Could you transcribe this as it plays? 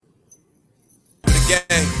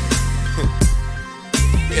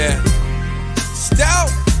Yeah. Still.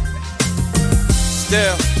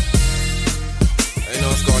 You know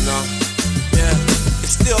what's going on. Yeah.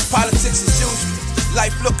 It's still politics as usual.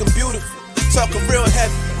 Life looking beautiful. Talking real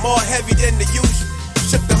heavy. More heavy than the usual.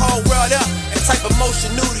 Shook the whole world up. That type of motion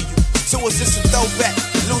new to you. To us it's a throwback.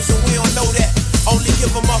 Losing, we don't know that. Only give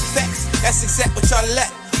them our facts. That's exact what y'all lack.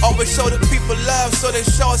 Always show the people love, so they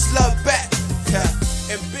show us love back. Yeah.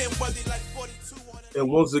 And Ben Worthy like 42 on it. And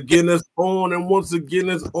once again,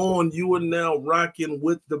 it's on. You are now rocking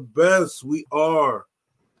with the best. We are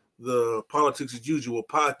the Politics as Usual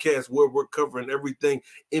podcast where we're covering everything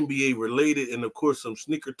NBA related and, of course, some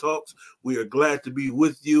sneaker talks. We are glad to be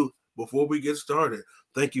with you. Before we get started,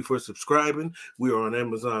 thank you for subscribing. We are on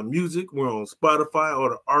Amazon Music. We're on Spotify, all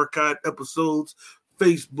the archived episodes,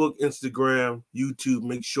 Facebook, Instagram, YouTube.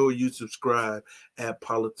 Make sure you subscribe at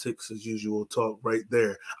Politics as Usual Talk right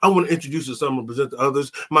there. I want to introduce you to some and present to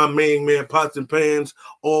others. My main man, Pots and Pans,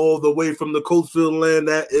 all the way from the Coastville land.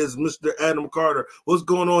 That is Mr. Adam Carter. What's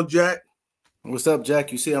going on, Jack? What's up,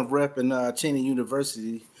 Jack? You see I'm repping Cheney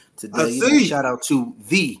University today. I see. Shout out to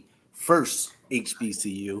the first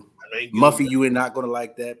HBCU. Muffy, you are not going to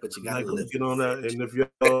like that, but you got to live. Get on that. And if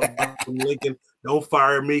y'all from Lincoln, don't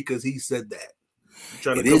fire me because he said that.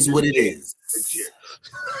 It is what it is.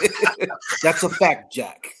 That's a fact,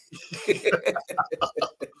 Jack. Yeah,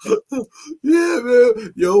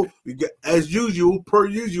 man. Yo, we got, as usual, per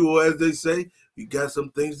usual, as they say, we got some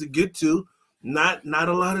things to get to. Not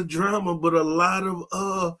a lot of drama, but a lot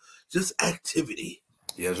of just activity.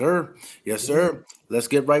 Yes, sir. Yes, sir. Let's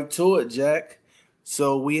get right to it, Jack.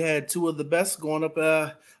 So we had two of the best going up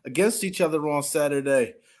against each other on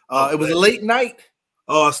Saturday. It was a late night.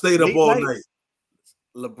 Oh, I stayed up all night.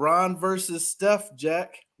 LeBron versus Steph,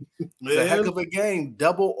 Jack. It's a heck of a game.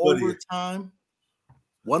 Double overtime.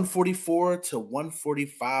 144 to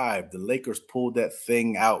 145. The Lakers pulled that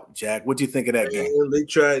thing out, Jack. What do you think of that game? They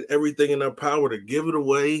tried everything in their power to give it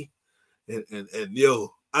away. And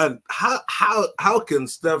yo, how can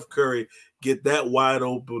Steph Curry get that wide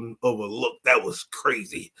open of a look? That was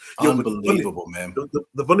crazy. Unbelievable, man.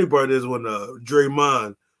 The funny part is when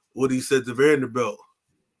Draymond, what he said to Vanderbilt,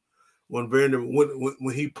 when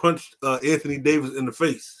he punched Anthony Davis in the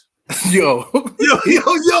face. Yo. He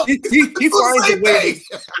finds a way.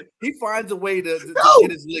 He finds a way to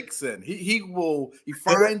get his licks in. He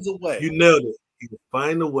finds a way. You nailed it. He will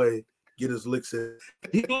find a way. Get his licks in.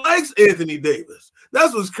 He likes Anthony Davis.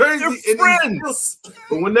 That's what's crazy. They're friends.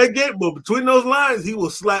 But when that game, but between those lines, he will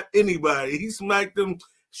slap anybody. He smacked him.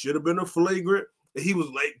 Should have been a flagrant. And he was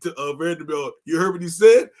like to Vanderbilt. You heard what he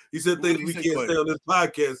said? He said things we can't say on this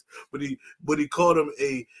podcast. But he called him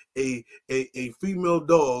a female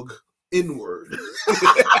dog N-word.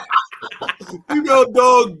 Female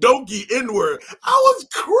dog donkey N-word. I was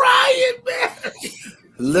crying, man.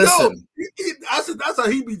 Listen, I said that's how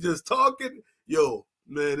he be just talking. Yo,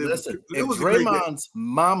 man. Listen, if Draymond's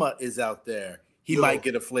mama is out there, he might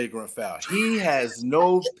get a flagrant foul. He has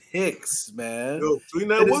no picks, man. It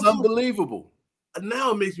is unbelievable.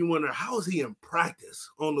 Now it makes me wonder, how is he in practice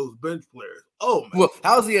on those bench players? Oh, man. Well,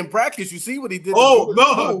 how's he in practice? You see what he did? Oh,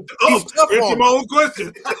 no. Answer my own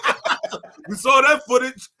question. We saw that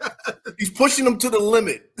footage. He's pushing them to the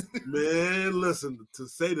limit. Man, listen, to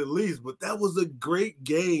say the least, but that was a great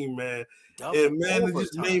game, man. And, man, it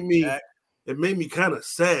just made me kind of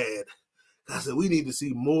sad. I said, we need to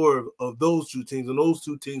see more of those two teams, and those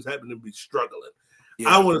two teams happen to be struggling. Yeah.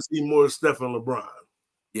 I want to see more of Steph and LeBron.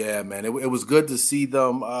 Yeah, man, it was good to see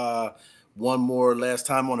them one more last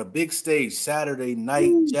time on a big stage Saturday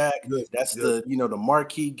night, Jack. That's the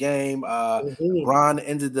marquee game. LeBron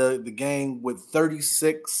ended the game with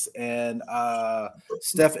 36, and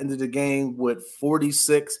Steph ended the game with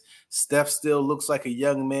 46. Steph still looks like a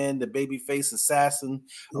young man, the babyface assassin,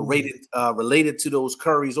 related to those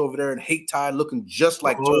Currys over there in Hate Tide, looking just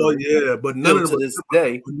like Turtle. Yeah, but none of them to this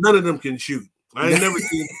day. None of them can shoot. I ain't never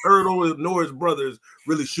seen Turtle nor his brothers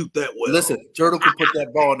really shoot that well. Listen, Turtle can put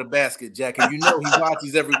that ball in the basket, Jack, and you know he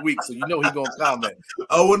watches every week, so you know he's gonna comment.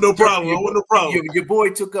 I want no problem. Your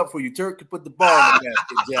boy took up for you. Turtle can put the ball in the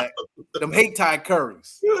basket, Jack. Them Hate Tide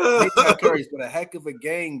Currys. Hate Tide Currys, but a heck of a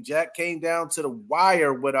game. Jack came down to the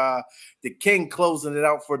wire with the King closing it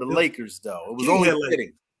out for the Lakers, though. It was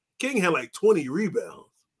King had like 20 rebounds.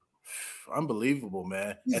 Unbelievable,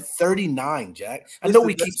 man. At 39, Jack. I know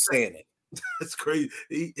we keep saying it. That's crazy.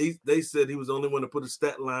 They said he was the only one to put a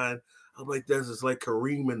stat line. I'm like, that's just like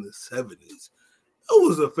Kareem in the 70s. It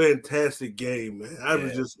was a fantastic game, man.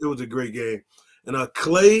 It was a great game. And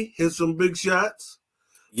Clay hit some big shots.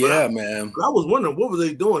 Yeah, man. I was wondering, what were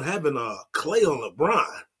they doing having Clay on LeBron?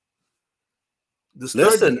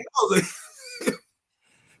 Listen,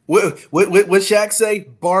 What Shaq say?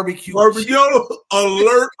 Barbecue.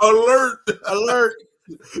 Alert, alert, alert.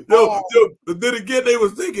 Yo, but then again, they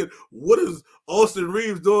was thinking, what is Austin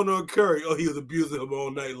Reeves doing on Curry? Oh, he was abusing him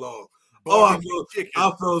all night long. I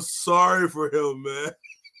felt sorry for him, man.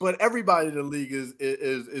 But everybody in the league is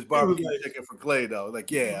barbecue chicken for Clay, though.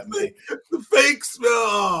 Like, yeah, man. The fake smell.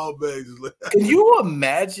 Oh, man. Can you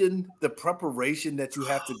imagine the preparation that you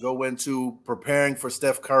have to go into preparing for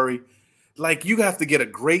Steph Curry? Like, you have to get a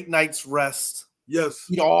great night's rest. Yes.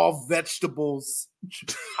 Eat all vegetables.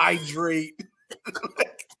 Hydrate.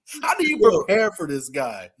 How do you prepare for this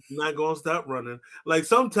guy? Not going to stop running. Like,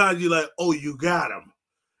 sometimes you're like, oh, you got him.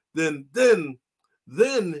 Then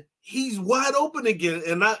he's wide open again.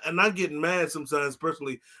 And I get mad sometimes,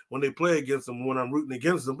 especially when they play against him, when I'm rooting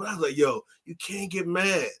against them. But I was like, yo, you can't get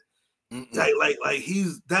mad. Like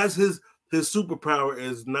that's his superpower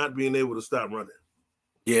is not being able to stop running.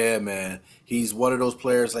 Yeah, man. He's one of those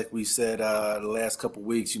players, like we said the last couple of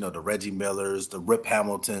weeks, the Reggie Millers, the Rip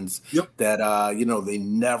Hamiltons, that, they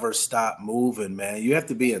never stop moving, man. You have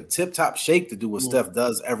to be in tip-top shape to do what Steph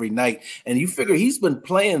does every night. And you figure he's been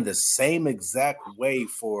playing the same exact way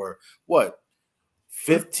for,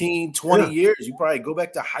 15, 20 years? You probably go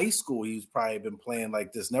back to high school. He's probably been playing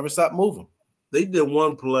like this, never stop moving. They did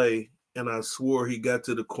one play, and I swore he got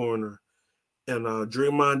to the corner, and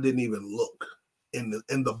Draymond didn't even look. And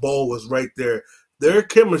the ball was right there. Their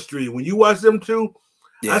chemistry, when you watch them two,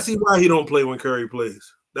 I see why he don't play when Curry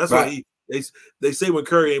plays. That's why they say when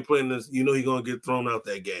Curry ain't playing this, he's going to get thrown out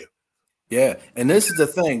that game. Yeah, and this is the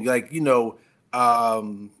thing. Like,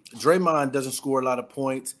 Draymond doesn't score a lot of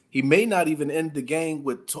points. He may not even end the game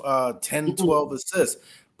with 10, 12 assists.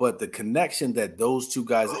 But the connection that those two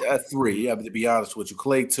guys, three, to be honest with you,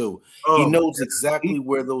 Clay too, he knows exactly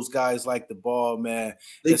where those guys like the ball, man.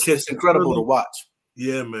 It's incredible to watch.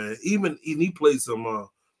 Yeah, man. Even he played some, I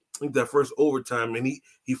think that first overtime, and he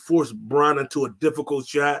forced Bron into a difficult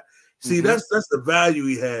shot. See, that's the value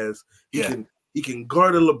he has. He can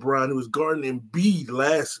guard a LeBron who was guarding Embiid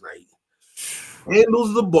last night.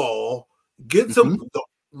 Handles the ball, gets him,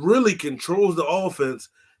 really controls the offense.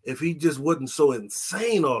 If he just wasn't so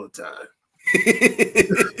insane all the time.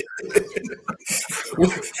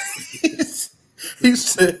 He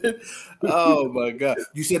said, oh, my God.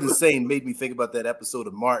 You said insane made me think about that episode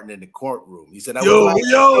of Martin in the courtroom. He said, the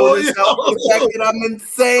fact that I'm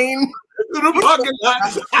insane. In the parking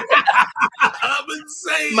lot. I'm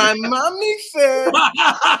insane. My mommy said.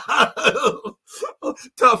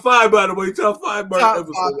 Top 5, by the way. Top 5 Top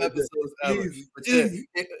 5 episodes ever.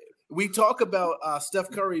 We talk about Steph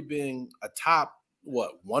Curry being a top,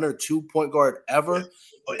 1 or 2 point guard ever.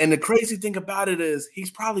 And the crazy thing about it is he's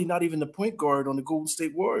probably not even the point guard on the Golden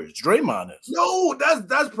State Warriors. Draymond is. No,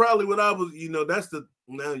 that's probably what I was,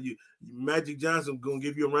 Magic Johnson going to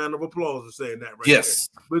give you a round of applause for saying that right there.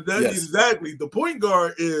 But that's exactly, the point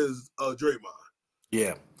guard is Draymond.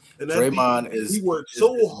 Yeah. And Draymond he worked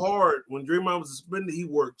so hard. When Draymond was suspended, he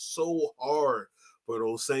worked so hard for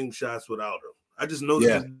those same shots without him. I just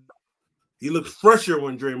noticed he looks fresher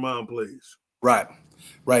when Draymond plays. Right.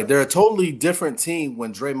 They're a totally different team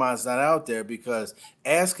when Draymond's not out there because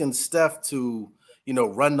asking Steph to,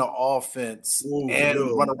 run the offense run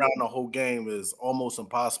around the whole game is almost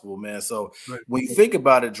impossible, man. So when you think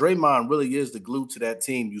about it, Draymond really is the glue to that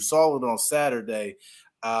team. You saw it on Saturday,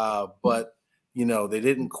 but, they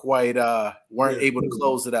didn't quite weren't able to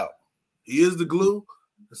close it out. He is the glue.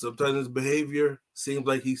 And sometimes his behavior seems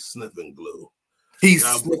like he's sniffing glue. He's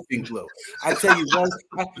sniffing glue. I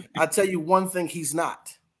tell you one thing he's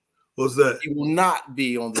not. What's that? He will not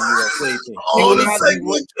be on the USA team.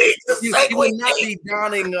 He will not be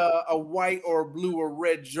donning a white or blue or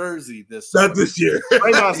red jersey this year. Not this year.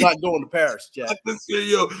 Draymond's not going to Paris, Jack. Not this year,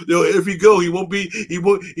 yo. If he go, he won't be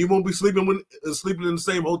sleeping in the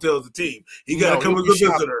same hotel as the team. He got to come as a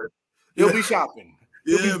visitor. He'll be shopping.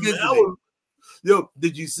 Yo,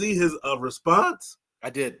 did you see his response? I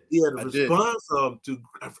did. He had a response to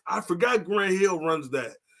I forgot Grant Hill runs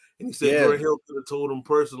that. And he said Grant Hill could have told him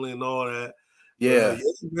personally and all that. Yeah.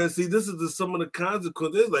 Man, see, this is some of the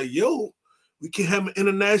consequences. Like, yo, we can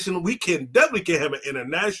definitely have an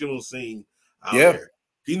international scene out there.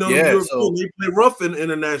 They play rough in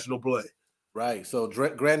international play. Right. So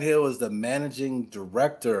Grant Hill is the managing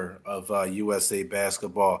director of USA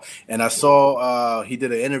Basketball. And I saw he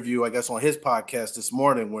did an interview, I guess, on his podcast this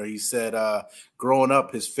morning where he said growing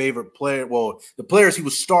up, his favorite player, the players he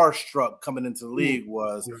was starstruck coming into the league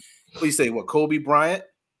was, Kobe Bryant?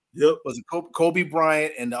 Yep. Was it Kobe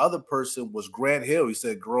Bryant? And the other person was Grant Hill. He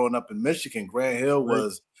said growing up in Michigan, Grant Hill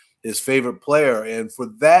was his favorite player. And for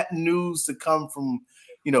that news to come from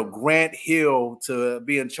Grant Hill to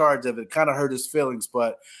be in charge of it kind of hurt his feelings,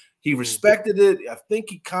 but he respected it. I think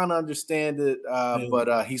he kind of understand it,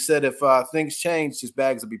 but he said if things change, his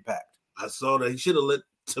bags will be packed. I saw that. He should have let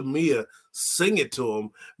Tamia sing it to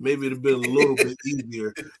him. Maybe it'd have been a little bit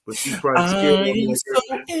easier, but she probably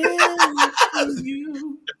scared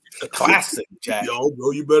you. Classic, Jack. Yo,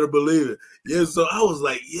 bro, you better believe it. Yeah, so I was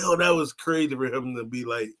like, yo, that was crazy for him to be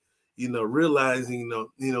like, realizing,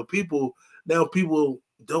 people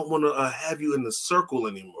don't want to have you in the circle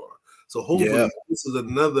anymore. So hopefully this is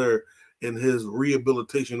another in his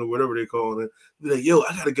rehabilitation or whatever they call it. Be like, yo,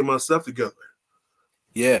 I got to get my stuff together.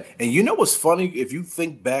 Yeah, and you know what's funny? If you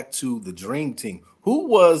think back to the Dream Team, who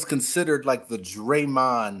was considered like the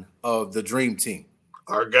Draymond of the Dream Team?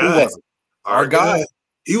 Our guy. Who was it? Our guy.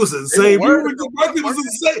 He was insane. Barkley was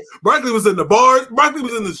insane. Barkley was in the bars. Barkley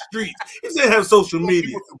was in the streets. He didn't have social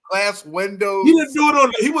media. Glass windows. He didn't do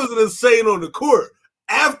it he wasn't insane on the court.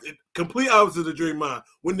 After complete opposite of Draymond.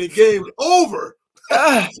 When the game's over.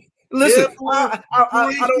 Listen, I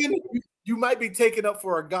don't. You might be taking up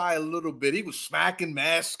for a guy a little bit. He was smacking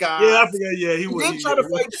mascots. Yeah, I forget. Yeah, he was. He did try to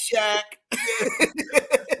fight Shaq.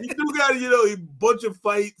 He do got a bunch of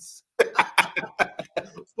fights.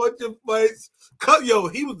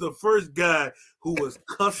 He was the first guy who was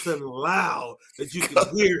cussing loud that you could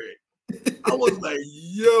hear it. I was like,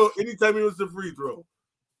 yo, anytime he was the free throw.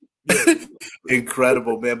 Yeah.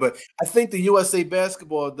 Incredible, man. But I think the USA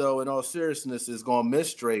basketball, though, in all seriousness, is going to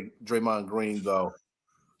miss Draymond Green, though.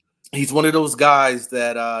 He's one of those guys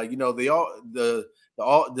that,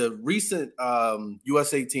 the recent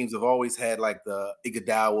USA teams have always had like the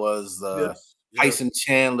Iguodala's, Tyson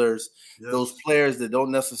Chandlers, those players that don't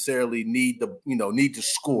necessarily need to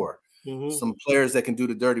score. Mm-hmm. Some players that can do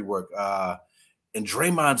the dirty work. And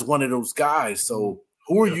Draymond's one of those guys. So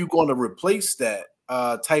who are you going to replace that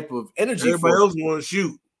type of energy? Everybody else wants to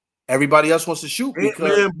shoot. Everybody else wants to shoot.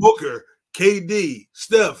 Man, Booker, KD,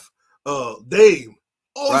 Steph, Dame,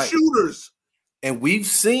 all shooters. And we've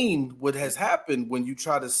seen what has happened when you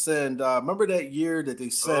try to send. Remember that year that they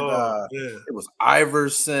sent? It was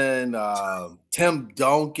Iverson, Tim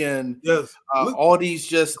Duncan. Yes, all these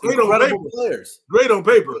just incredible players. Great on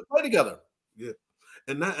paper. Play together. Yeah,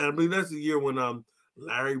 and that's the year when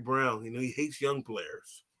Larry Brown. He hates young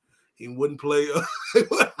players. He wouldn't play.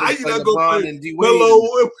 How you not gonna play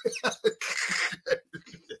Melo?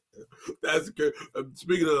 That's good.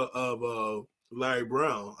 Speaking of Larry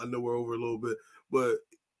Brown, I know we're over a little bit. But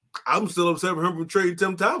I'm still upset for him from trading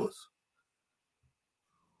Tim Thomas.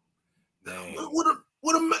 He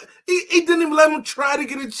didn't even let him try to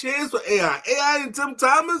get a chance for AI. AI and Tim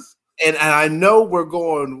Thomas? And I know we're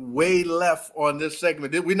going way left on this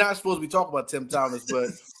segment. We're not supposed to be talking about Tim Thomas, but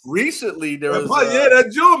recently there was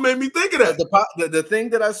that joke made me think of that. The thing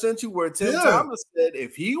that I sent you where Tim Thomas said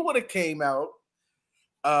if he would have came out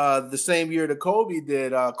the same year that Kobe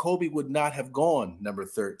did, Kobe would not have gone number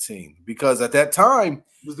 13 because at that time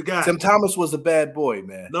was the guy. Tim Thomas was a bad boy,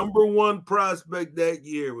 man. Number one prospect that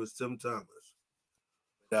year was Tim Thomas.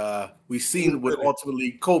 We seen what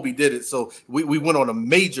ultimately Kobe did it, so we went on a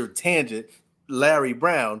major tangent, Larry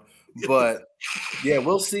Brown. But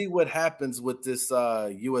we'll see what happens with this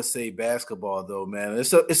USA basketball, though, man.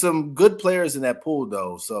 It's some good players in that pool,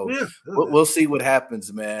 though. So we'll see what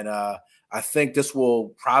happens, man. I think this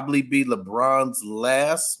will probably be LeBron's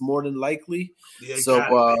last, more than likely. Yeah,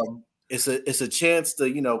 so it's a chance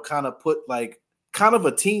to kind of put kind of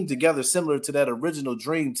a team together similar to that original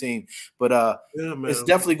Dream Team. But it's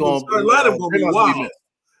definitely going to lineup going to be wild.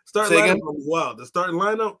 Starting lineup going to be wild. The starting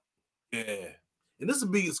lineup, and this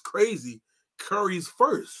would be crazy. Curry's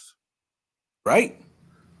first, right?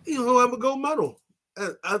 He'll have a gold medal.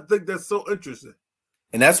 I think that's so interesting.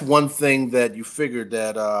 And that's one thing that you figured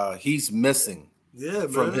that he's missing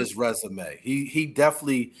from his resume. He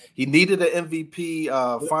definitely needed an MVP,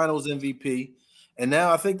 finals MVP. And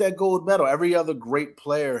now I think that gold medal, every other great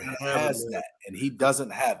player has that, and he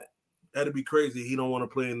doesn't have it. That'd be crazy. He don't want to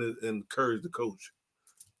play in Curry's the coach.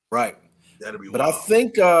 Right. That'd be wild. But I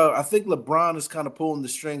think LeBron is kind of pulling the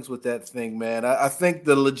strings with that thing, man. I think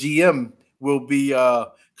the GM will be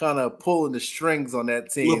kind of pulling the strings on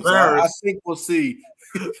that team. So I think we'll see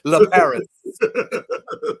LeParis.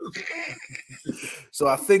 So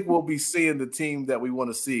I think we'll be seeing the team that we want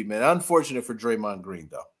to see, man. Unfortunate for Draymond Green,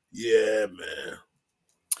 though. Yeah, man.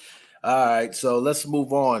 All right, so let's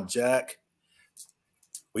move on, Jack.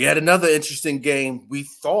 We had another interesting game we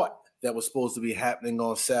thought that was supposed to be happening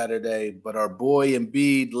on Saturday, but our boy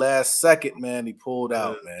Embiid last second, man, he pulled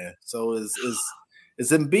out, man. So is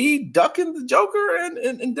Embiid ducking the Joker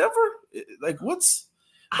in Denver? What's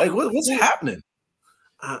happening?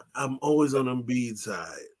 I'm always on Embiid's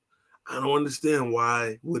side. I don't understand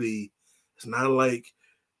why would he. It's not like,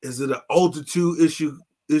 is it an altitude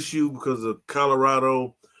issue because of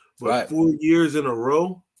Colorado? But Right. 4 years in a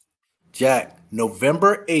row, Jack,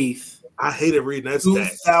 November 8th. I hated reading that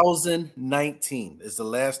 2019 is the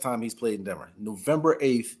last time he's played in Denver. November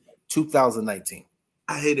 8th, 2019.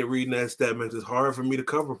 I hated reading that stat, man. It's hard for me to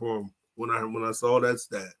cover for him when I saw that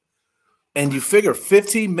stat. And you figure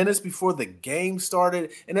 15 minutes before the game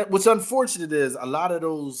started. And what's unfortunate is a lot of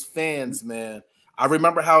those fans, man, I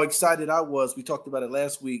remember how excited I was. We talked about it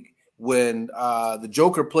last week when the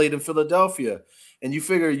Joker played in Philadelphia. And you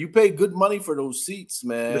figure you pay good money for those seats,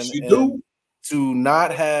 man. Yes, you do. To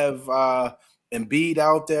not have Embiid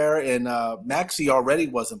out there, and Maxey already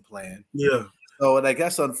wasn't playing. Yeah. So like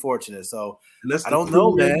that's unfortunate. So and that's I don't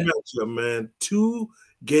know, man. Matchup, man. 2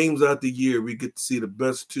 games out the year, we get to see the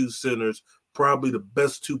best 2 centers, probably the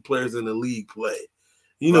best 2 players in the league play.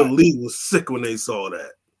 You know, the league was sick when they saw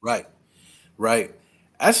that. Right.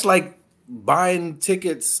 That's like buying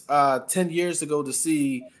tickets 10 years ago to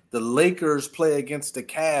see the Lakers play against the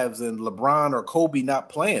Cavs and LeBron or Kobe not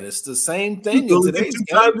playing. It's the same thing in today's game.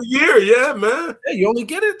 2 times a year, yeah, man. Yeah, you only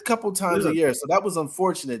get it a couple times a year. So that was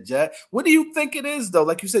unfortunate, Jack. What do you think it is, though?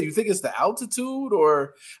 Like you said, you think it's the altitude,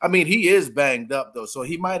 or I mean, he is banged up though, so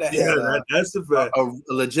he might have had that's the fact. A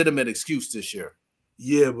legitimate excuse this year.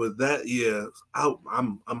 Yeah, but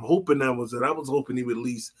I'm hoping that was it. I was hoping he would at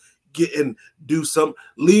least get and do some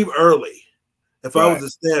leave early. If I was a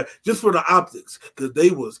staff, just for the optics, because they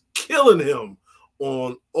was killing him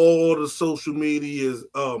on all the social medias.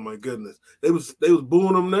 Oh my goodness, they was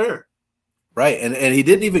booing him there. Right, and he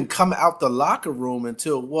didn't even come out the locker room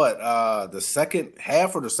until what? The second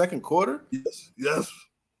half or the second quarter? Yes.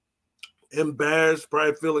 Embarrassed,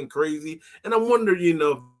 probably feeling crazy, and I wonder,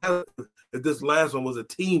 if this last one was a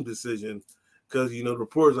team decision, because the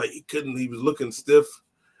reports like he was looking stiff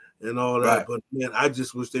and all that. Right. But man, I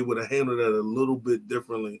just wish they would have handled that a little bit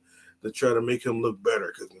differently to try to make him look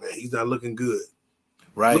better, because man, he's not looking good.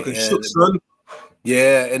 Right, looking shook, son.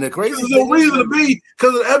 Yeah, and the crazy there's no reason to be,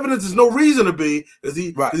 because the evidence is no reason to be, because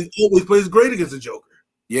he always plays great against the Joker.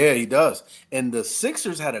 Yeah, he does. And the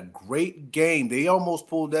Sixers had a great game. They almost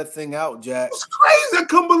pulled that thing out, Jack. It's crazy. I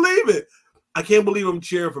couldn't believe it. I can't believe I'm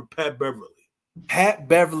cheering for Pat Beverly. Pat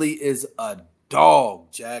Beverly is a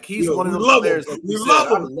dog, Jack. He's one of those players that we love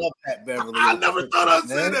him. I love Pat Beverly. I never thought I'd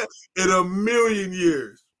say that in a million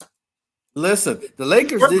years. Listen, the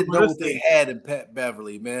Lakers didn't know what they had in Pat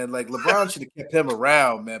Beverly, man. Like, LeBron should have kept him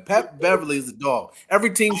around, man. Pat Beverly is a dog.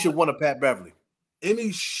 Every team should want a Pat Beverly. And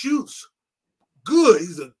he shoots good.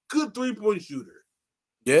 He's a good 3-point shooter.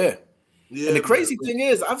 Yeah. And the crazy thing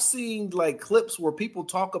is, I've seen like clips where people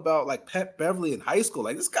talk about like Pat Beverly in high school.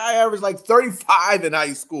 Like, this guy averaged like 35 in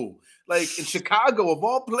high school, like in Chicago of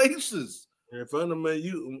all places. And if I know, man,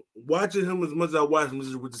 you watching him as much as I watch him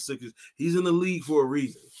with the Sixers, he's in the league for a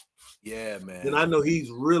reason. Yeah, man. And I know he's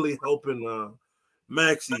really helping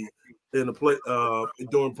Maxey in the play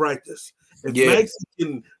during practice. If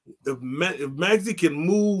Maxey can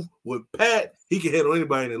move with Pat, he can handle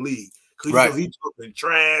anybody in the league. Because he's talking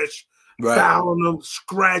trash. Fouling them,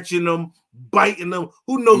 scratching them, biting them.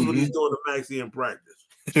 Who knows what he's doing to Maxey in practice?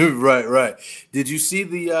 Right. Did you see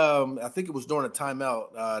the I think it was during a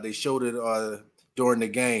timeout. They showed it during the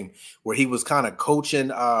game where he was kind of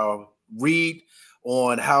coaching Reed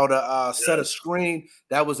on how to set a screen.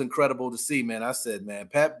 That was incredible to see, man. I said, man,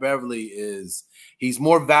 Pat Beverly he's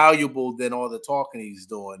more valuable than all the talking he's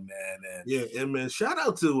doing, man. And man, shout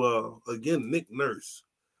out to again Nick Nurse.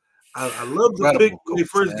 I love the pick when they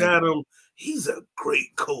first got him. He's a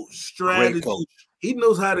great coach. Strategy. Great coach. He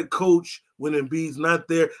knows how to coach when Embiid's not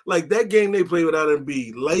there. Like that game they played without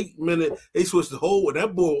Embiid. Late minute, they switched the whole with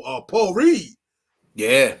that boy, Paul Reed.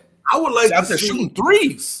 Yeah. I would like to see shooting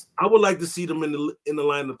threes. I would like to see them in the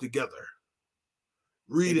lineup together.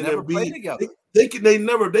 Reed and Embiid. They can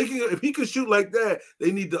if he can shoot like that,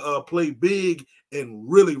 they need to play big and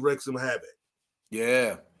really wreak some havoc.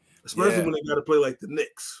 Yeah. Especially when they got to play like the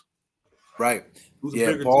Knicks. Right.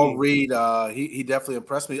 Paul Reed, he definitely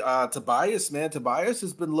impressed me. Tobias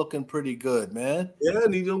has been looking pretty good, man. Yeah,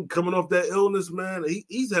 and he's coming off that illness, man.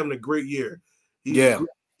 He's having a great year.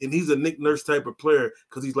 And he's a Nick Nurse type of player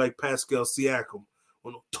because he's like Pascal Siakam.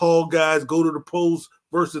 When tall guys go to the post,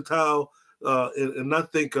 versatile, and I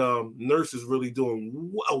think Nurse is really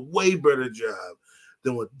doing a way better job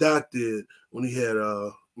than what Doc did when he had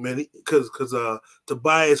because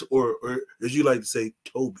Tobias, or as you like to say,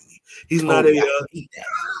 Toby. He's not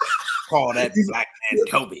call that black man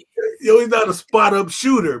Toby. He's not a spot up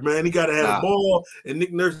shooter, man. He got to have a ball, and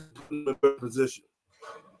Nick Nurse in a better position.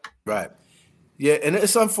 Right. Yeah, and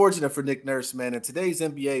it's unfortunate for Nick Nurse, man. In today's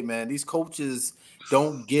NBA, man, these coaches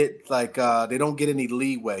don't get they don't get any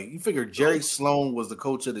leeway. You figure Jerry Sloan was the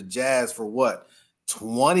coach of the Jazz for what,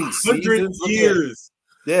 20 100 seasons? years.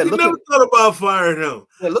 Yeah, you never thought about firing him.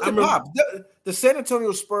 Yeah, look at Pop. The San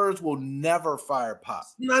Antonio Spurs will never fire Pop.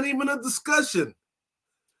 Not even a discussion.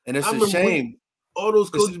 And it's a shame. All those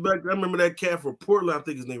coaches back there, I remember that cat for Portland. I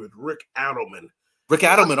think his name is Rick Adelman. Rick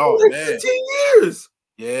Adelman, man. 15 years.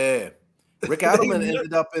 Yeah. Rick Adelman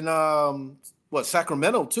ended up in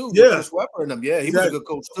Sacramento too. Yeah. Chris Webber and them. Yeah, he was a good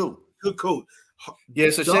coach too. Good coach. Yeah,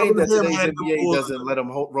 it's a shame that today's NBA doesn't let him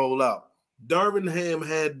roll out. Darvin Ham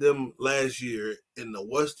had them last year in the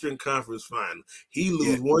Western Conference Final. He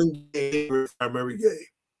lose one game every game.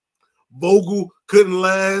 Vogel couldn't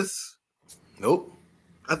last. Nope.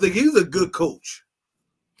 I think he's a good coach.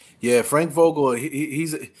 Yeah, Frank Vogel,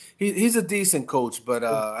 he's a decent coach, but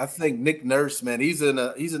I think Nick Nurse, man, he's in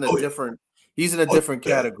a different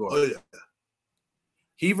category. Oh yeah.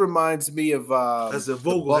 He reminds me of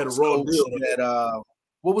Vogel had a raw deal.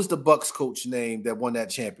 What was the Bucks coach name that won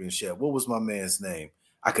that championship? What was my man's name?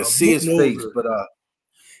 I could see his face, but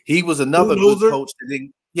he was another good coach.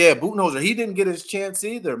 Budenholzer. He didn't get his chance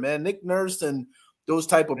either, man. Nick Nurse and those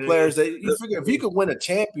type of players that you figure if he could win a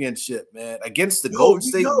championship, man, against the Golden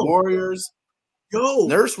State Warriors,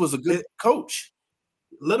 Nurse was a good coach.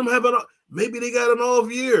 Let him have it. Maybe they got an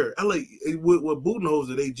off year. I like with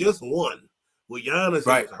Budenholzer, they just won. With Giannis,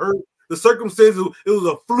 was hurt. The circumstances, it was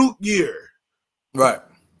a fluke year. Right.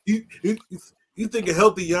 You think a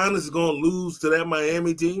healthy Giannis is going to lose to that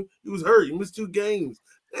Miami team? He was hurt. He missed 2 games.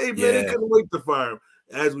 Hey, man, they couldn't wait to fire him.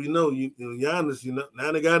 As we know, Giannis,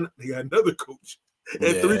 now they got another coach.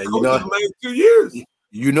 And 3 coaches in the last 2 years.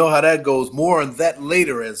 You know how that goes. More on that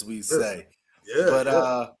later, as we say. Yeah.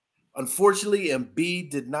 But unfortunately, Embiid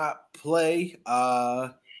did not play.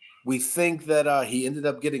 We think that he ended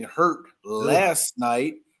up getting hurt last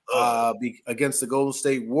night against the Golden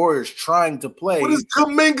State Warriors, trying to play. What is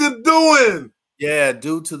Kuminga doing? Yeah,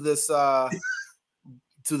 due to this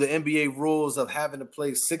to the NBA rules of having to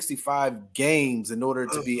play 65 games in order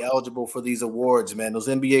to be eligible for these awards, man. Those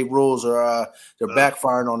NBA rules are they're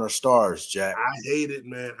backfiring on our stars, Jack. I hate it,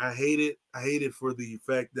 man. I hate it. I hate it for the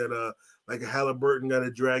fact that like a Halliburton got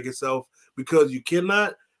to drag itself, because you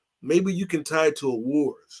cannot. Maybe you can tie it to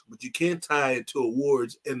awards, but you can't tie it to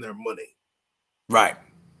awards and their money. Right.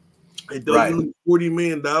 And don't you lose $40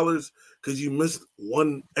 million because you missed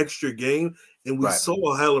 1 extra game? And we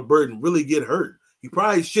saw Halliburton really get hurt. He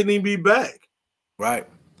probably shouldn't even be back. Right.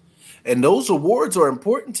 And those awards are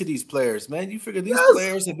important to these players, man. You figure these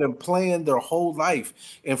players have been playing their whole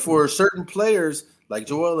life. And for certain players like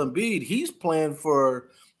Joel Embiid, he's trying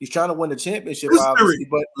to win a championship, obviously,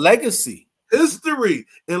 but legacy. History.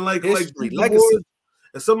 And legacy.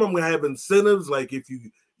 And some of them have incentives, like if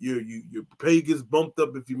your pay gets bumped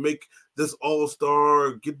up if you make this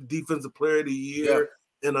all-star, get the defensive player of the year.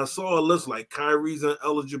 Yeah. And I saw a list like Kyrie's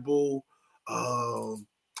ineligible.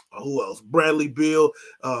 Who else? Bradley Beal,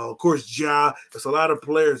 of course, Ja. There's a lot of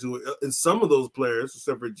players and some of those players,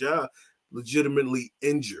 except for Ja, legitimately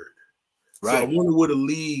injured. Right. So I wonder would the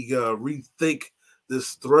league rethink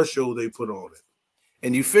this threshold they put on it.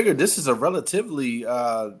 And you figure this is a relatively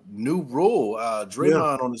new rule.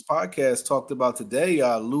 Draymond on his podcast talked about today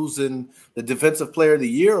losing the Defensive Player of the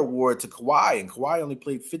Year award to Kawhi, and Kawhi only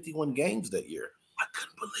played 51 games that year. I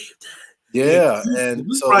couldn't believe that. Yeah, and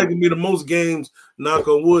he's probably gonna be the most games, knock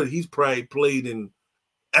on wood, he's probably played in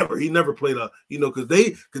ever. He never played because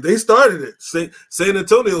they started it. San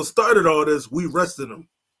Antonio started all this. We rested them.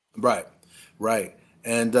 Right.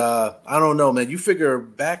 And I don't know, man. You figure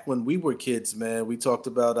back when we were kids, man, we talked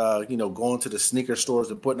about going to the sneaker stores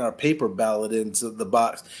and putting our paper ballot into the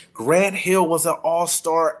box. Grant Hill was an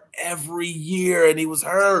all-star every year, and he was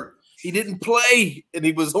hurt. He didn't play, and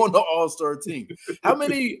he was on the all-star team. How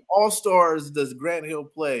many all-stars does Grant Hill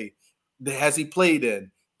play? Has he played in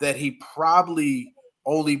that he probably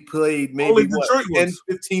only played maybe 10,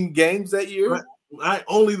 15 games that year?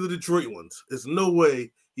 Only the Detroit ones. There's no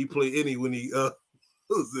way he played any when he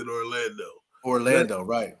was in Orlando.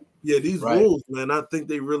 Right. Yeah, these rules, man, I think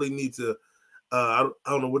they really need to I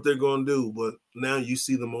don't know what they're going to do, but now you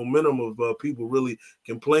see the momentum of people really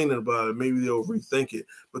complaining about it. Maybe they'll rethink it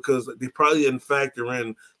because they probably didn't factor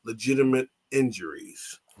in legitimate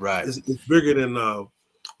injuries. Right. It's bigger than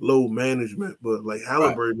low management, but like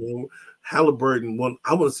Halliburton, I want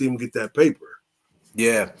to see him get that paper.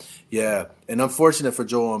 Yeah. And unfortunate for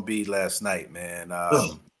Joel Embiid last night, man.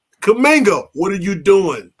 Kuminga, what are you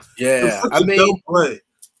doing? Yeah, dumb play.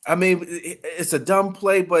 I mean, it's a dumb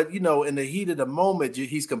play, but in the heat of the moment,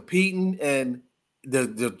 he's competing, and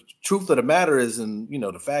the truth of the matter is, and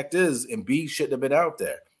the fact is, Embiid shouldn't have been out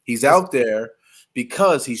there. He's out there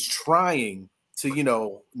because he's trying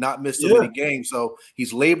to, not miss so many games. So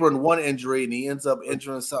he's laboring one injury and he ends up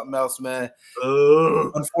injuring something else, man.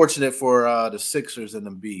 Unfortunate for the Sixers and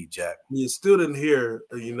Embiid, Jack. You still didn't hear,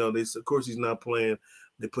 of course he's not playing.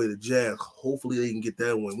 They play the Jazz. Hopefully they can get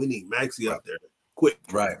that one. We need Maxey out there quick.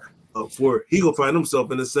 Right. For he gonna find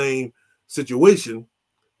himself in the same situation,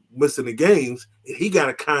 missing the games, and he got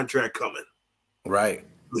a contract coming. Right.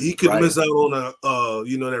 He could miss out on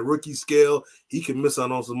that rookie scale. He can miss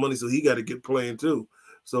out on some money, so he got to get playing too.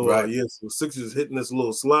 So the Sixers hitting this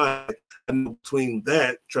little slide between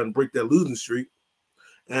that, trying to break that losing streak,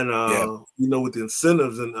 and with the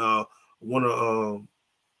incentives and want to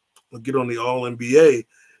get on the All NBA,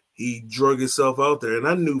 he drug himself out there. And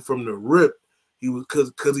I knew from the rip he was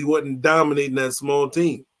because he wasn't dominating that small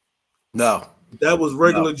team. No, that was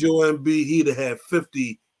regular Joe Embiid. He'd have had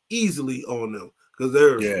 50 easily on them. Because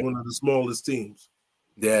they're one of the smallest teams.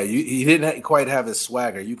 Yeah, he didn't quite have his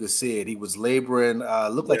swagger. You could see it. He was laboring.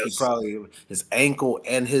 Looked like he probably his ankle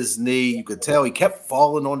and his knee. You could tell he kept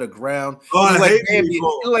falling on the ground. Oh, He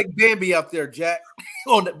looked like Bambi out there, Jack.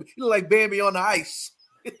 He looked like Bambi on the ice.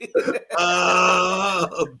 Baby.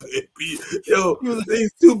 Yo,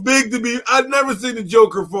 he's too big to be. I've never seen the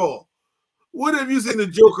Joker fall. When have you seen the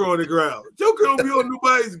Joker on the ground? Joker don't be on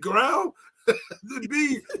nobody's ground. The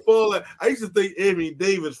B falling. I used to think Anthony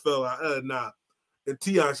Davis fell out. Nah. And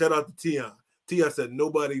Tion, shout out to Tion. Tion said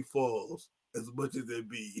nobody falls as much as they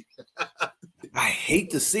be. I hate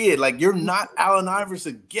to see it. Like, you're not Allen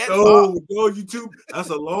Iverson. Get up. No, you too. That's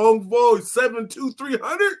a long ball. 7'2",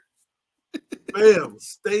 300. Bam,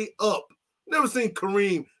 stay up. Never seen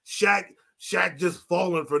Kareem, Shaq just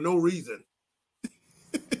falling for no reason.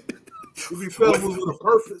 If he fell, it was with a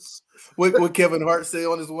purpose. What Kevin Hart say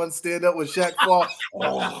on his one stand up when Shaq fall?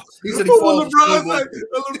 Oh, he said he falls. LeBron.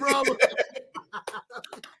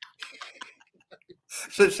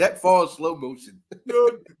 So Shaq falls slow motion.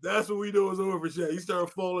 Dude, that's what we do is over for Shaq. He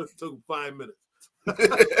started falling. It took him 5 minutes.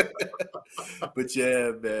 But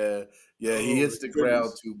yeah, man. Yeah, he hits the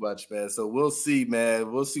ground too much, man. So we'll see,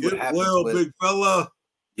 man. We'll see what happens. Well, big fella.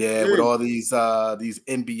 Yeah, with all these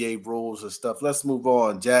NBA rules and stuff. Let's move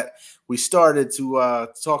on, Jack. We started to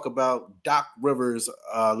talk about Doc Rivers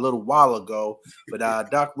a little while ago, but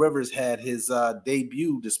Doc Rivers had his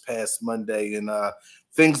debut this past Monday, and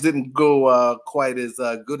things didn't go quite as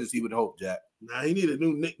good as he would hope, Jack. Nah, he need a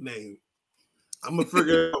new nickname. I'm gonna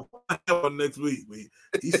figure it out next week.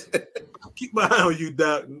 Keep my eye on you,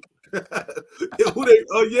 Doc.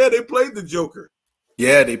 They played the Joker.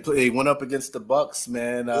 Yeah, they went up against the Bucks,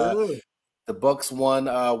 man. The Bucks won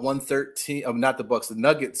 113. Not the Bucks. The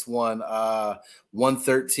Nuggets won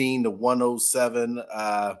 113 to 107.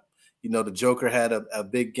 The Joker had a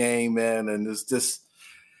big game, man, and it's just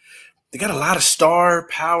they got a lot of star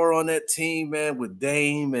power on that team, man, with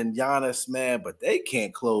Dame and Giannis, man, but they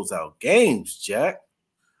can't close out games, Jack.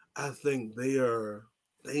 I think they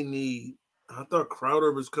need. I thought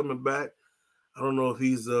Crowder was coming back. I don't know if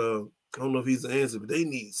he's the answer, but they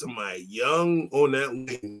need somebody young on that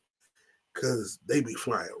wing because they be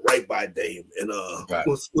flying right by Dame. And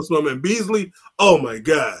what's my man Beasley? Oh my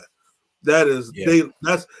God. That's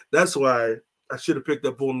why I should have picked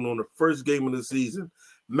up on the first game of the season.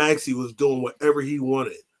 Maxey was doing whatever he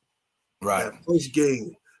wanted. Right. That first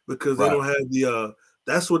game. Because they don't have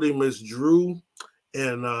that's what they missed Drew.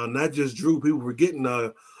 And not just Drew, people were getting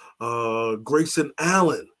Grayson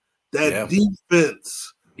Allen. That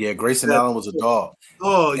defense. Yeah, Grayson Allen was a dog.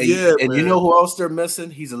 Oh, and, yeah. And man, you know who else they're missing?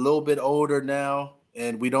 He's a little bit older now,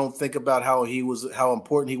 and we don't think about how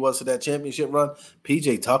important he was to that championship run.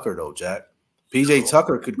 PJ Tucker, though, Jack. PJ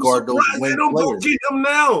Tucker could guard those wing players. They don't get him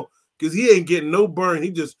now because he ain't getting no burn. He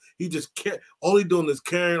just all he doing is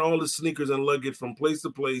carrying all the sneakers and luggage from place to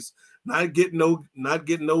place. Not getting no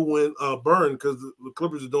win burn because the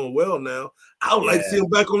Clippers are doing well now. I would like to see him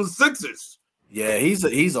back on the Sixers. Yeah,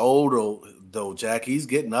 he's old though, Jack. He's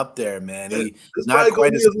getting up there, man. He's not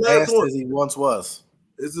quite as fast as he once was.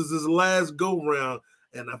 This is his last go round,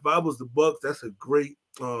 and if I was the Bucks, that's a great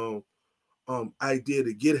idea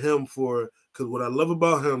to get him for. Because what I love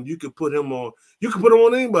about him, you can put him on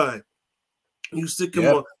anybody. You stick him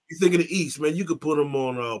on. You think of the East, man. You could put him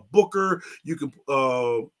on Booker. You could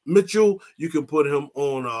Mitchell. You can put him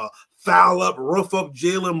on foul up, rough up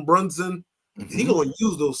Jalen Brunson. Mm-hmm. He gonna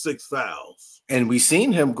use those 6 fouls. And we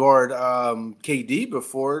seen him guard KD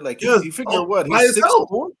before. Like you figure what? By He's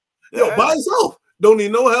 6'4". Yo, by himself. Don't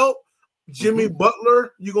need no help. Jimmy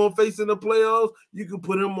Butler, you gonna face in the playoffs. You can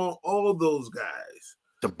put him on all those guys.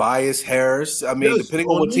 Tobias Harris. I mean, depending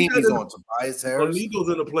on what team he's on, Tobias Harris. Onito's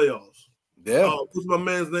in the playoffs. Yeah. What's my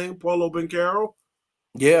man's name? Paulo Bencaro.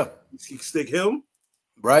 Yeah. You stick him.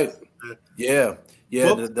 Right. Yeah.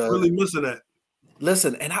 Yeah. Really missing that.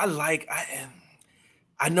 Listen, and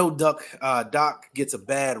I know Doc gets a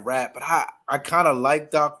bad rap, but I kind of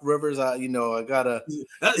like Doc Rivers. He was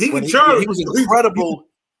incredible.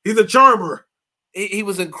 He's a charmer. He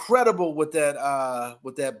was incredible with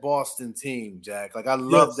that Boston team, Jack. Like I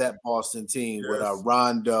love that Boston team with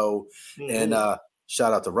Rondo and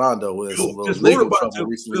shout out to Rondo with some little legal trouble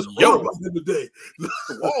recently. Whoa,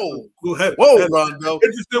 Rondo!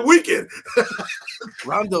 Interesting weekend.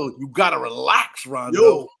 Rondo, you gotta relax, Rondo.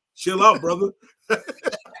 Yo, chill out, brother.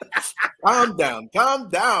 Calm down,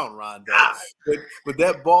 Rondo. But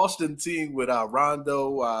that Boston team with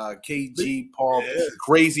Rondo, KG, Paul,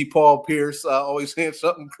 crazy Paul Pierce, always saying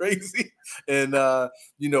something crazy, and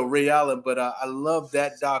Ray Allen. But I love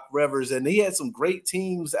that Doc Rivers, and he had some great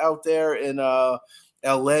teams out there in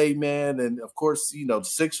LA, man, and of course, the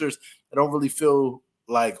Sixers. I don't really feel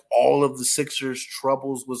like all of the Sixers'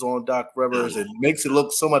 troubles was on Doc Rivers. It makes it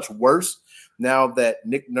look so much worse now that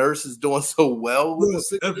Nick Nurse is doing so well with the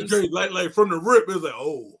Sixers. That's great. Like from the rip, it's like,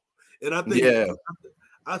 oh. And I think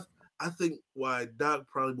I think why Doc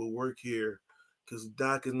probably will work here, because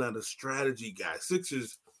Doc is not a strategy guy.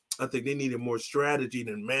 Sixers, I think they needed more strategy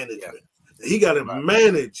than management. Yeah. He got to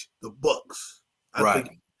manage the Bucks. I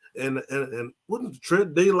think. And what is the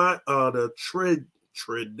trade deadline?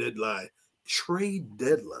 Trade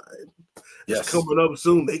deadline. It's coming up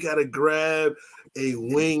soon. They got to grab a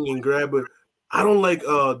wing and grab it. I don't like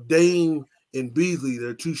Dame and Beasley.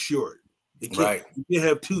 They're too short. You can't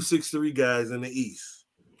have 2'6'3" guys in the East.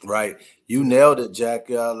 Right. You nailed it, Jack.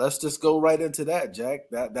 Let's just go right into that, Jack.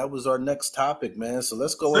 That was our next topic, man. So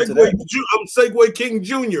let's go into that. I'm Segway King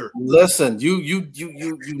Jr. Listen, you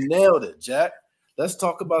nailed it, Jack. Let's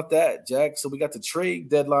talk about that, Jack. So we got the trade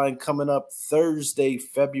deadline coming up Thursday,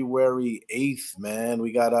 February 8th, man.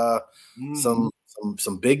 We got some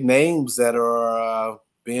big names that are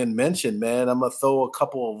being mentioned, man. I'm going to throw a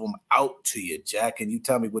couple of them out to you, Jack, and you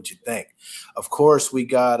tell me what you think. Of course, we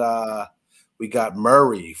got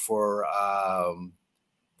Murray for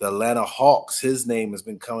the Atlanta Hawks. His name has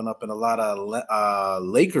been coming up in a lot of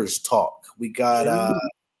Lakers talk. We got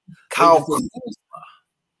Kyle Kuzma.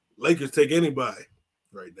 Lakers take anybody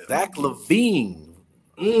right now. Zach LaVine.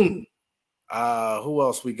 Who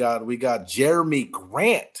else we got? We got Jeremy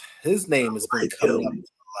Grant. His name has been coming up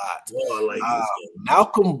a lot.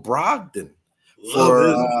 Malcolm Brogdon.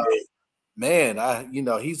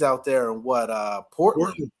 He's out there in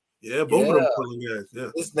Portland. Yeah, both of them guys.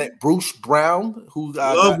 Yeah. His name Bruce Brown, who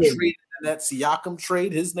got traded in that Siakam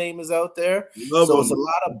trade. His name is out there. It's a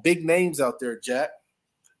lot of big names out there, Jack.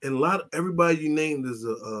 And everybody you named is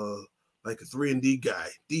like a 3-and-D guy,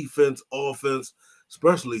 defense, offense,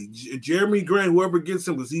 especially Jeremy Grant. Whoever gets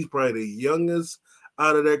him, because he's probably the youngest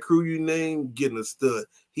out of that crew you named, getting a stud.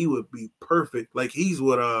 He would be perfect. Like he's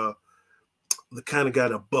what the kind of guy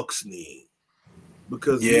the Bucks need,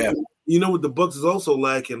 because you know what the Bucks is also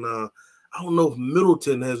lacking. I don't know if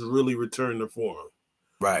Middleton has really returned to form.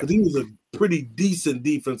 Right, but he was a pretty decent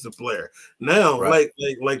defensive player. Now, like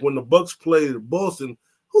when the Bucks played Boston.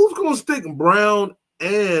 Who's going to stick Brown?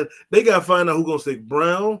 And they got to find out who's going to stick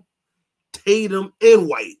Brown, Tatum, and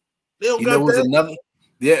White. They don't got that. Another.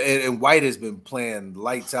 Yeah, and White has been playing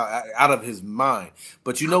lights out of his mind.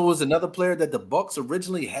 But was another player that the Bucks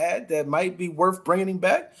originally had that might be worth bringing him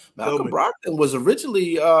back? Malcolm Brogdon was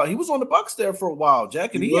originally he was on the Bucks there for a while,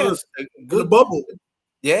 Jack, and he had a good bubble.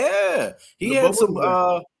 Yeah, he had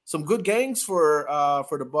some good games for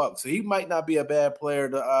the Bucks. So he might not be a bad player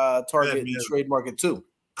to target in the trade market too.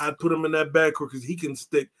 I'd put him in that backcourt because he can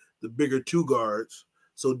stick the bigger two guards,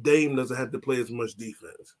 so Dame doesn't have to play as much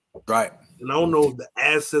defense. Right. And I don't know the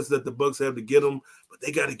assets that the Bucks have to get him, but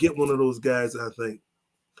they got to get one of those guys, I think.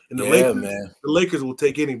 And the Lakers will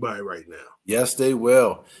take anybody right now. Yes, they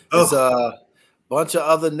will. There's a bunch of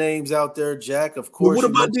other names out there, Jack. Of course. What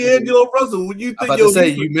about D'Angelo Russell? What do you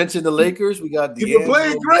think? You mentioned the Lakers. We got D'Angelo. He's been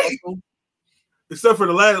playing great. Russell. Except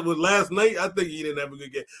for last night, I think he didn't have a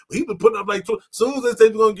good game. But he been putting up as soon as they say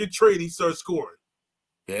he's going to get traded, he starts scoring.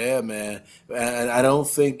 Yeah, man. And I don't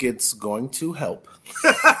think it's going to help.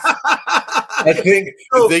 I think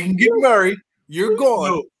if they can get Murray, you're gone.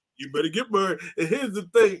 No, you better get Murray. And here's the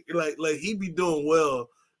thing, like he be doing well.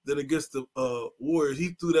 Then against the Warriors, he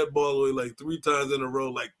threw that ball away like 3 times in a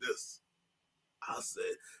row like this. I said,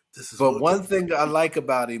 this is. But one thing I like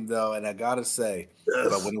about him, though, and I gotta say,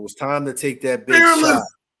 but when it was time to take that big shot,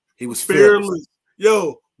 he was fearless.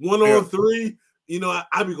 Yo, 1-on-3.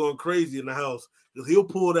 I be going crazy in the house because he'll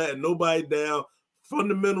pull that and nobody down.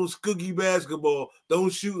 Fundamental skooky basketball.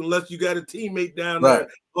 Don't shoot unless you got a teammate down there.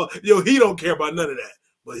 He don't care about none of that.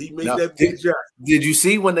 But he made that big shot. Did you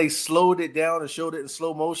see when they slowed it down and showed it in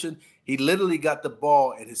slow motion? He literally got the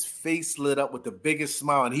ball and his face lit up with the biggest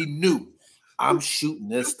smile, and he knew, I'm shooting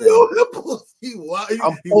this thing.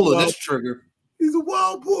 I'm pulling this trigger. He's a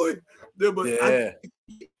wild boy. I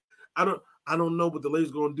don't know what the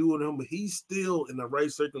Lakers going to do with him, but he's still in the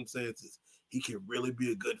right circumstances. He can really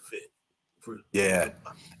be a good fit. Yeah,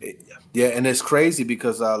 and it's crazy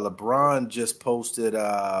because LeBron just posted,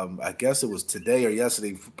 I guess it was today or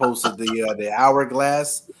yesterday, posted the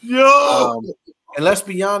hourglass. And let's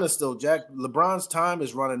be honest though, Jack, LeBron's time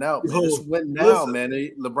is running out. Man. It's win now, man.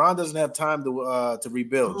 LeBron doesn't have time to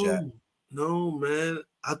rebuild, Jack. No, man.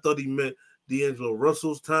 I thought he meant D'Angelo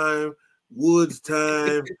Russell's time, Wood's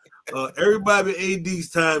time. Everybody AD's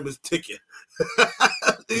time is ticking.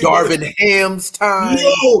 Darvin Ham's time.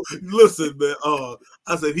 Yo, listen, man.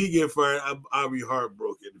 I said if he get fired, I'll be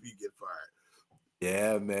heartbroken if he get fired.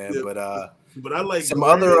 Yeah, man. Yeah. But I like some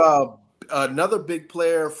other another big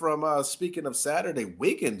player from speaking of Saturday,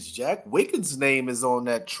 Wiggins. Jack Wiggins' name is on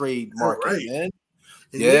that trade market, man.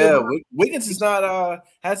 Yeah, Wiggins is not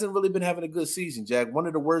hasn't really been having a good season, Jack. One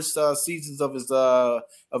of the worst seasons of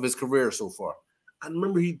his career so far. I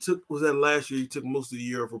remember was that last year? He took most of the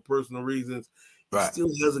year for personal reasons. He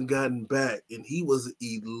still hasn't gotten back, and he was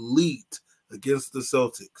elite against the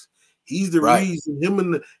Celtics. He's the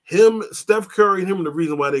reason Steph Curry and him are the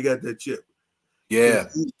reason why they got that chip. Yeah,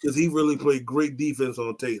 because he really played great defense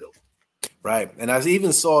on Tatum. Right, and I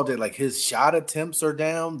even saw that like his shot attempts are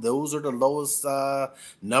down. Those are the lowest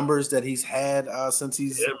numbers that he's had since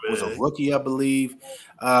was a rookie, I believe.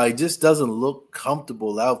 He just doesn't look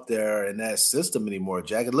comfortable out there in that system anymore,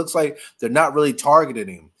 Jack. It looks like they're not really targeting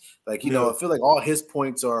him. Like, I feel like all his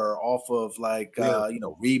points are off of like,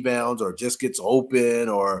 rebounds or just gets open,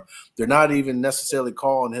 or they're not even necessarily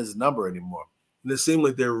calling his number anymore. And it seemed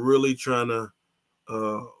like they're really trying to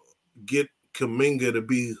get Kuminga to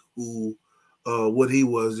be what he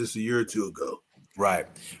was just a year or two ago. Right.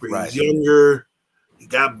 He's younger. He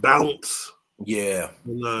got bounce. Yeah.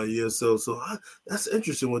 So that's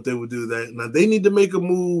interesting what they would do that. Now they need to make a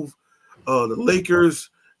move. The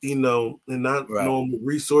Lakers, and not knowing what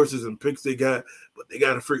resources and picks they got, but they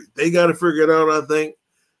got to figure it out. I think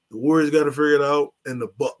the Warriors got to figure it out, and the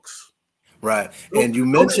Bucks. Right. And you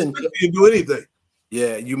mentioned you do anything.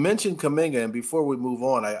 Yeah, you mentioned Kuminga, and before we move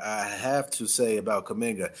on, I have to say about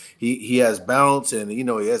Kuminga, he has bounce and he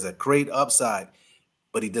has a great upside,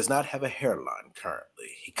 but he does not have a hairline currently.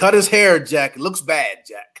 He cut his hair, Jack. It looks bad,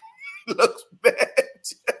 Jack. It looks bad,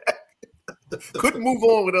 Jack. Couldn't move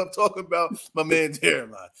on without talking about my man's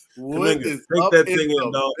hairline. What Kuminga, is take up that in thing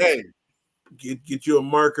in, dog. Hey. Get you a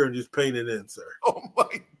marker and just paint it in, sir. Oh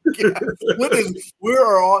my God! Where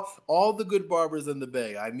are all the good barbers in the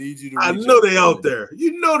Bay? I need you to. I know they out there.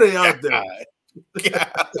 You know they out there.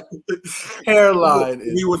 Hairline.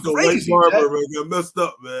 He with the white barber, man, got messed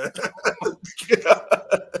up, man.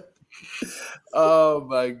 Oh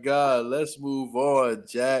my God! Let's move on,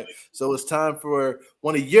 Jack. So it's time for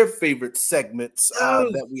one of your favorite segments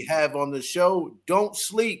that we have on the show. Don't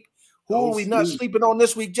sleep. Who are we not sleeping on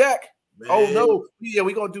this week, Jack? Man. Oh no! Yeah,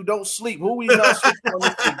 we're gonna do Don't Sleep. Who we not sleeping on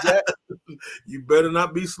this week, Jack? You better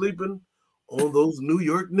not be sleeping on those New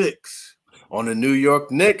York Knicks. On the New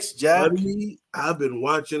York Knicks, Jack. Buddy, I've been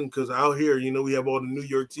watching because out here, we have all the New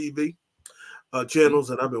York TV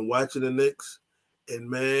channels, and I've been watching the Knicks. And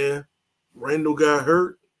man, Randall got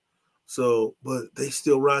hurt, but they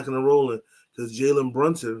still rocking and rolling because Jalen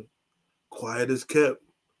Brunson, quiet as kept,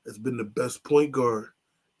 has been the best point guard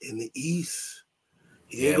in the East.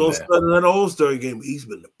 He ain't gonna start in that All-Star game, but he's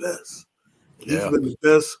been the best. He's been the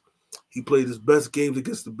best. He played his best games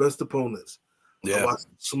against the best opponents. I watched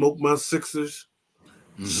him smoke my Sixers,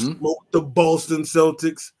 smoke the Boston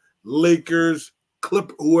Celtics, Lakers,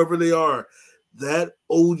 whoever they are. That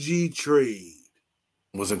OG trade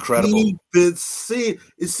was incredible. It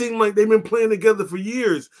seemed like they've been playing together for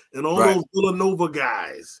years, and all those Villanova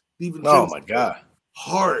guys. Oh my God,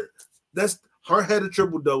 Hart had a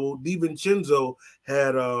triple-double. DiVincenzo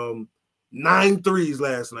had 9 threes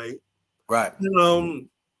last night. Right. And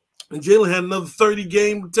Jalen had another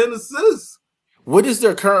 30-game, 10 assists. What is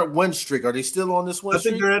their current win streak? Are they still on this win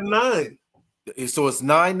streak? I think they're at 9. So it's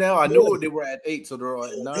 9 now? I knew they were at 8, so they're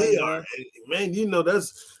at 9. They are. Man,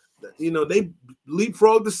 they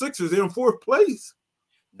leapfrogged the Sixers. They're in 4th place.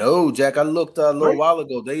 No, Jack, I looked a little while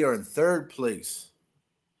ago. They are in 3rd place.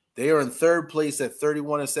 They are in third place at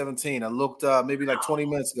 31-17. I looked maybe like 20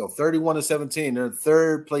 minutes ago. 31-17. They're in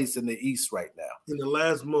third place in the East right now. In the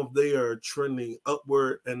last month, they are trending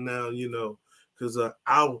upward, and now because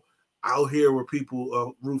I'll hear where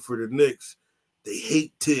people root for the Knicks. They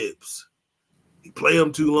hate Tibbs. He play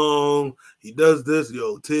him too long. He does this.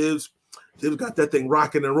 Tibbs got that thing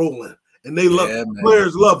rocking and rolling, and they love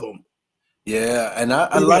players love him. Yeah, and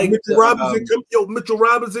I like Mitchell Robinson. Mitchell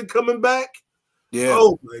Robinson coming back. Yeah.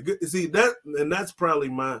 Oh my goodness. See that, and that's probably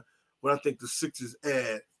what I think the Sixers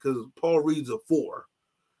add, because Paul Reed's a 4.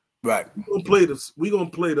 Right. We gonna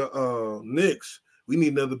play the Knicks. We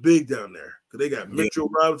need another big down there because they got Mitchell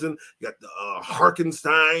Robinson, got the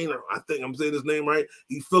Harkenstein. I think I'm saying his name right.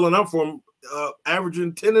 He's filling up for him,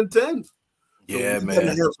 averaging 10 and 10. Yeah, so man.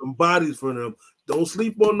 Have some bodies for them. Don't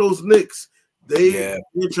sleep on those Knicks. They're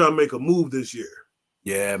trying to make a move this year.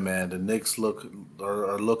 Yeah, man. The Knicks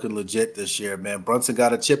are looking legit this year, man. Brunson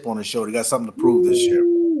got a chip on his shoulder. He got something to prove this year.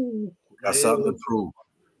 Something to prove.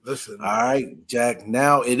 Listen. All right, Jack.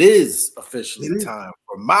 Now it is officially time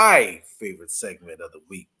for my favorite segment of the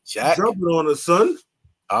week, Jack. Jumping on us, son.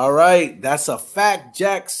 All right. That's a fact,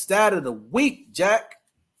 Jack. Stat of the week, Jack.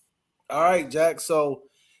 All right, Jack. So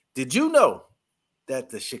did you know that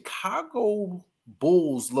the Chicago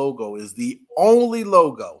Bulls logo is the only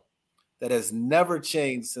logo that has never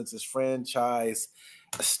changed since its franchise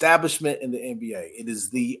establishment in the NBA? It is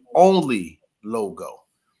the only logo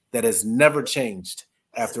that has never changed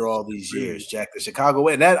after all these years, Jack. The Chicago,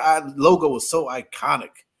 and that logo was so iconic.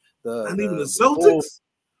 Not even the Celtics.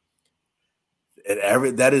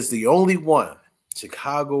 That is the only one,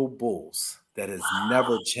 Chicago Bulls, that has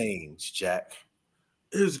never changed, Jack.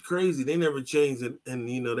 It was crazy. They never changed it, and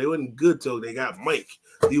they wasn't good till they got Mike.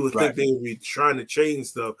 You would think they would be trying to change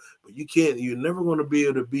stuff, but you can't. You're never going to be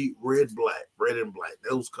able to beat red and black.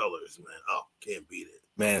 Those colors, man. Oh, can't beat it.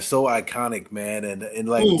 Man, so iconic, man, and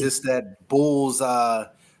like just that Bulls,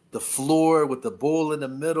 the floor with the bull in the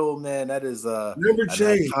middle, man. That is never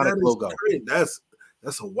changed. Iconic logo.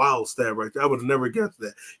 That's a wild stat right there. I would have never guessed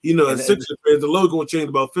that. As Sixers fans, the logo will change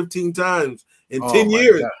about 15 times in 10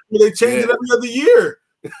 years. They change it every other year.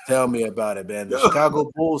 Tell me about it, man. The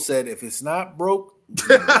Chicago Bulls said, if it's not broke,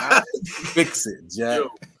 fix it, Jack.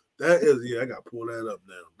 That is, I got to pull that up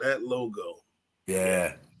now. That logo.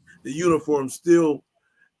 Yeah. The uniform still,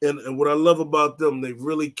 and what I love about them, they've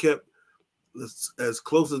really kept as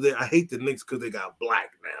close as I hate the Knicks because they got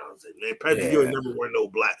black now. I say, man, Patrick Ewing never wear no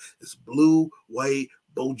black. It's blue, white,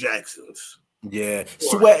 Bo Jacksons. Yeah,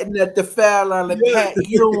 sweating at the foul line like Pat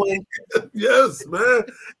Ewing. Yes, man.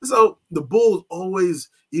 So the Bulls always,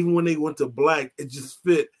 even when they went to black, it just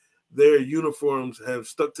fit. Their uniforms have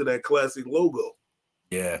stuck to that classic logo.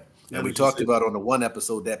 Yeah. And we talked about on the one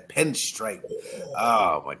episode that pinstripe.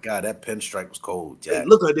 Oh my God, that pinstripe was cold, Jack. It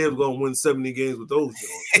looked like they were going to win 70 games with those.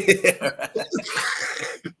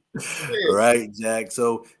 Right, Jack.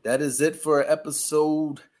 So that is it for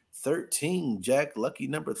episode 13, Jack. Lucky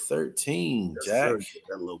number 13, Jack. Yes,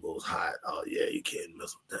 that logo's hot. Oh yeah, you can't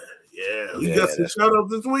mess with that. Yeah, you got some shout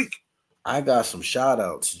outs this week. I got some shout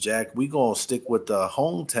outs, Jack. We gonna stick with the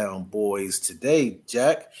hometown boys today,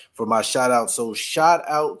 Jack, for my shout out. So shout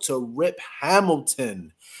out to Rip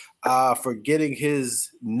Hamilton for getting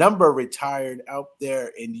his number retired out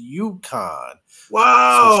there in UConn.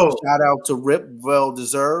 Wow. So shout out to Rip, well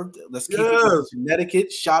deserved. Let's keep it with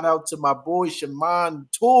Connecticut. Shout out to my boy Shaman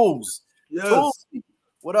Tools. Yes. Toolsy.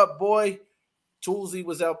 What up, boy? Toolsy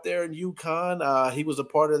was out there in UConn. He was a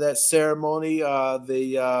part of that ceremony.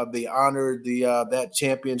 They honored that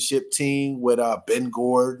championship team with Ben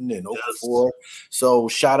Gordon and Okafor. So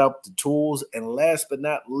shout out to Tools. And last but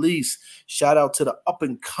not least, shout out to the up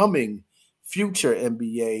and coming future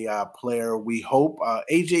NBA player. We hope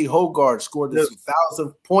AJ Hoggard scored this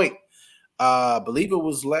 1,000th point. I believe it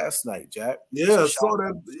was last night, Jack. Yeah, so I saw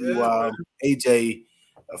that. AJ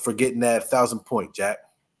for getting that 1,000 point, Jack.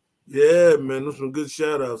 Yeah, man, those some good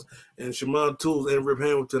shout outs. And Shaman Tools and Rip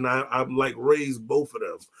Hamilton, I'm like raised both of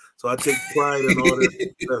them. So I take pride in all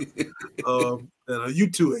that stuff. And you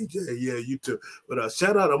too, AJ. Yeah, you too. But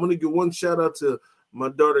shout out, I'm going to give one shout out to my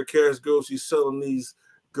daughter, Karis Girl. She's selling these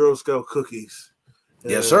Girl Scout cookies.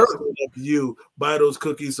 Yes, sir. You buy those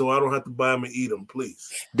cookies so I don't have to buy them and eat them, please.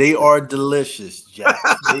 They are delicious, Jack.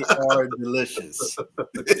 They are delicious.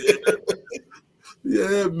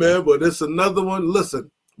 Yeah, man. But it's another one. Listen.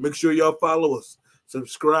 Make sure y'all follow us,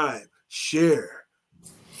 subscribe, share.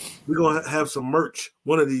 We're going to have some merch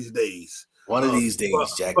one of these days. One of these days,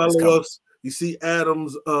 Jack. Follow us. You see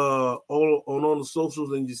Adam's all on the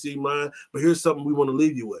socials and you see mine. But here's something we want to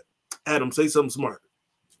leave you with. Adam, say something smart.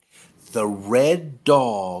 The red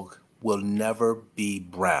dog will never be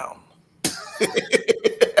brown.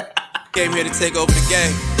 Came here to take over the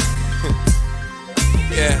game.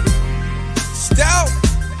 Yeah.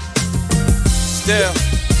 Still.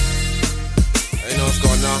 You know what's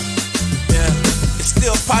going on? Yeah. It's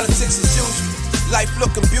still politics as usual. Life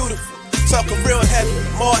looking beautiful. Talking real heavy,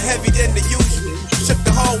 more heavy than the usual. Shook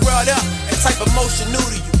the whole world up, and type of motion new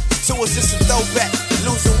to you. So it's just a throwback.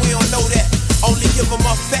 Losing, we don't know that. Only give them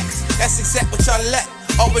our facts. That's exact what y'all lack.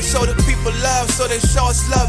 Always show the people love, so they show us love